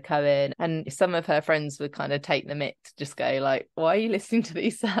loves Leonard Cohen, and some of her friends would kind of take the mick to just go like, why are you listening to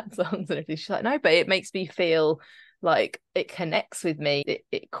these sad songs? And she's like, no, but it makes me feel like it connects with me,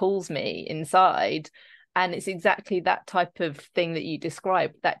 it calls me inside. And it's exactly that type of thing that you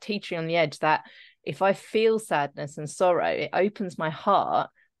described, that teetering on the edge, that if I feel sadness and sorrow, it opens my heart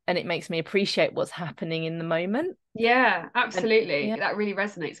and it makes me appreciate what's happening in the moment. Yeah, absolutely. That really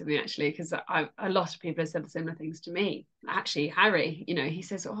resonates with me, actually, because a lot of people have said the similar things to me. Actually, Harry, he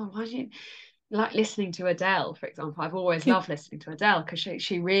says, oh, why do you like listening to Adele, for example? I've always loved listening to Adele, because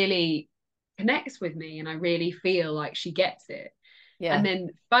she really connects with me, and I really feel like she gets it. Yeah. And then,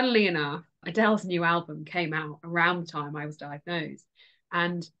 funnily enough, Adele's new album came out around the time I was diagnosed.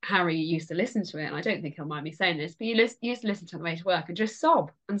 And Harry used to listen to it, and I don't think he'll mind me saying this, but he used to listen to it on the way to work and just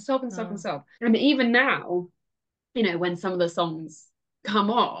sob and sob and sob and sob. And even now, when some of the songs come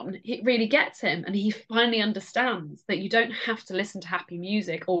on, it really gets him, and he finally understands that you don't have to listen to happy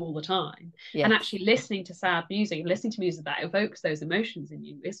music all the time. And actually listening to sad music and listening to music that evokes those emotions in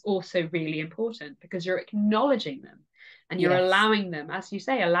you is also really important, because you're acknowledging them. And you're allowing them, as you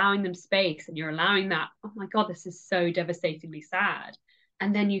say, allowing them space, and you're allowing that, oh my God, this is so devastatingly sad.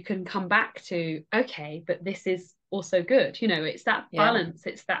 And then you can come back to, okay, but this is also good. It's that balance,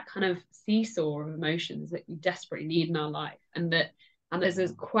 it's that kind of seesaw of emotions that we desperately need in our life. And there's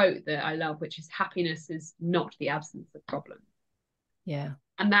this quote that I love, which is, happiness is not the absence of problem. Yeah.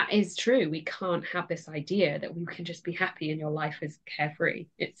 And that is true. We can't have this idea that we can just be happy and your life is carefree.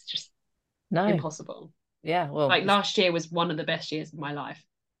 It's just impossible. Yeah, well, like last year was one of the best years of my life,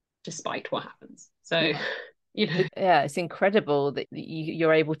 despite what happens. So it's incredible that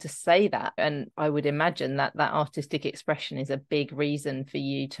you're able to say that. And I would imagine that artistic expression is a big reason for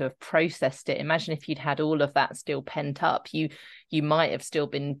you to have processed it. Imagine if you'd had all of that still pent up, you might have still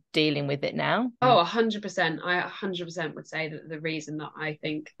been dealing with it now. Oh, 100%. I 100% would say that the reason that I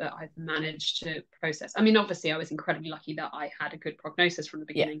think that I've managed to process, I mean, obviously I was incredibly lucky that I had a good prognosis from the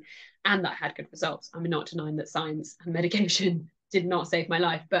beginning and that I had good results. I'm not denying that science and medication did not save my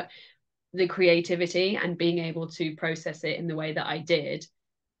life, but the creativity and being able to process it in the way that I did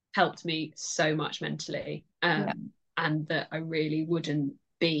helped me so much mentally. And that I really wouldn't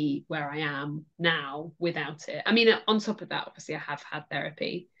be where I am now without it. I mean, on top of that, obviously I have had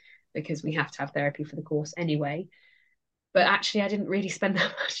therapy, because we have to have therapy for the course anyway. But actually, I didn't really spend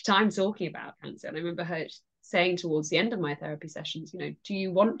that much time talking about cancer. And I remember her saying towards the end of my therapy sessions, do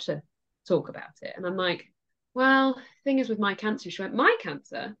you want to talk about it? And I'm like, well, the thing is with my cancer, she went, my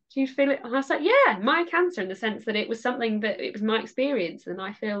cancer? Do you feel it? And I was like, yeah, my cancer, in the sense that it was something that it was my experience. And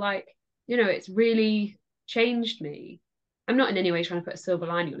I feel like, it's really changed me. I'm not in any way trying to put a silver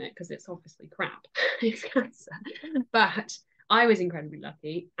lining on it, because it's obviously crap. It's cancer. But I was incredibly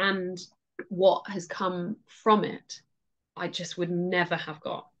lucky. And what has come from it, I just would never have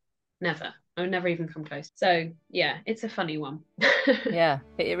got. Never. I would never even come close. So yeah, it's a funny one. Yeah,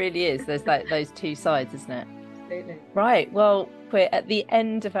 it really is. There's like those two sides, isn't it? Absolutely. Right. Well, we're at the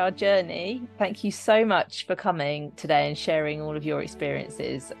end of our journey. Thank you so much for coming today and sharing all of your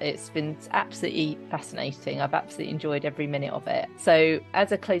experiences. It's been absolutely fascinating. I've absolutely enjoyed every minute of it. So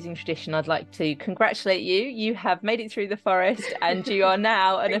as a closing tradition, I'd like to congratulate you. You have made it through the forest and you are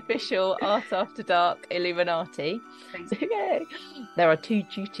now an official Art After Dark Illuminati. Thanks. Yay. There are 2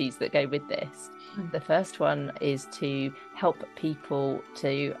 duties that go with this. The first one is to help people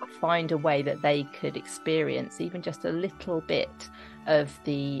to find a way that they could experience even just a little bit of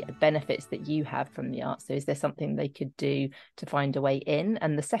the benefits that you have from the art. So is there something they could do to find a way in?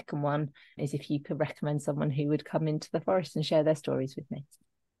 And the second one is if you could recommend someone who would come into the forest and share their stories with me.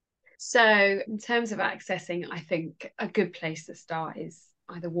 So in terms of accessing, I think a good place to start is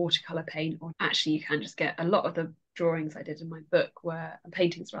either watercolor paint, or actually you can just get a lot of the drawings I did in my book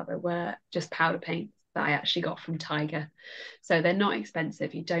paintings were just powder paints that I actually got from Tiger. So they're not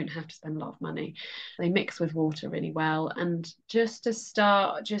expensive. You don't have to spend a lot of money. They mix with water really well. And just to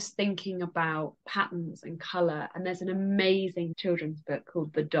start just thinking about patterns and color. And there's an amazing children's book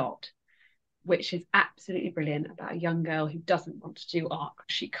called The Dot, which is absolutely brilliant, about a young girl who doesn't want to do art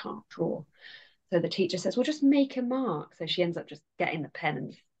because she can't draw. So the teacher says, well, just make a mark. So she ends up just getting the pen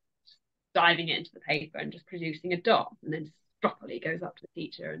and diving it into the paper and just producing a dot, and then properly goes up to the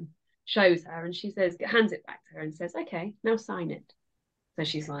teacher and shows her, and she hands it back to her and says, okay, now sign it. So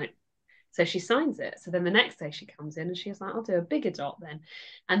she's like, so she signs it. So then the next day she comes in and she's like, I'll do a bigger dot then.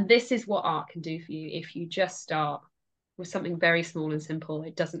 And this is what art can do for you if you just start with something very small and simple.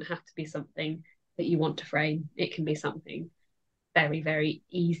 It doesn't have to be something that you want to frame. It can be something very, very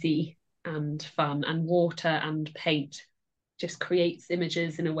easy and fun, and water and paint just creates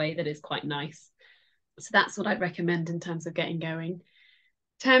images in a way that is quite nice. So that's what I'd recommend in terms of getting going. In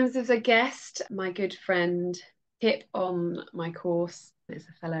terms of the guest, my good friend Kip on my course is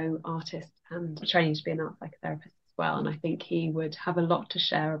a fellow artist and training to be an art psychotherapist as well. And I think he would have a lot to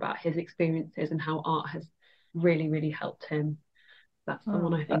share about his experiences and how art has really, really helped him. That's the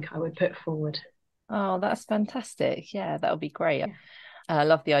one I think I would put forward. Oh, that's fantastic. Yeah, that would be great. Yeah. I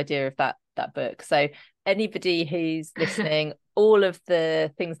love the idea of that book. So anybody who's listening, all of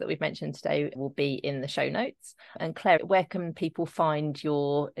the things that we've mentioned today will be in the show notes. And Claire, where can people find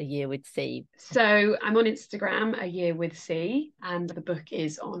your A Year with C? So I'm on Instagram, A Year with C, and the book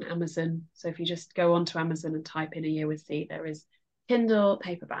is on Amazon. So if you just go onto Amazon and type in A Year with C, there is Kindle,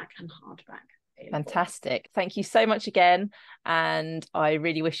 paperback and hardback. Fantastic. Thank you so much again. And I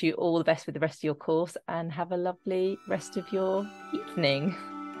really wish you all the best with the rest of your course, and have a lovely rest of your evening.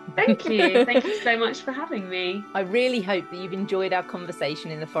 Thank you. Thank you so much for having me. I really hope that you've enjoyed our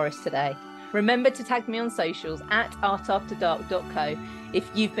conversation in the forest today. Remember to tag me on socials at artafterdark.co if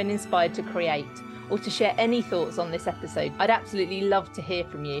you've been inspired to create, or to share any thoughts on this episode. I'd absolutely love to hear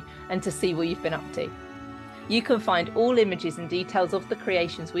from you and to see what you've been up to. You can find all images and details of the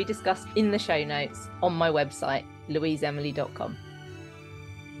creations we discussed in the show notes on my website, louiseemily.com.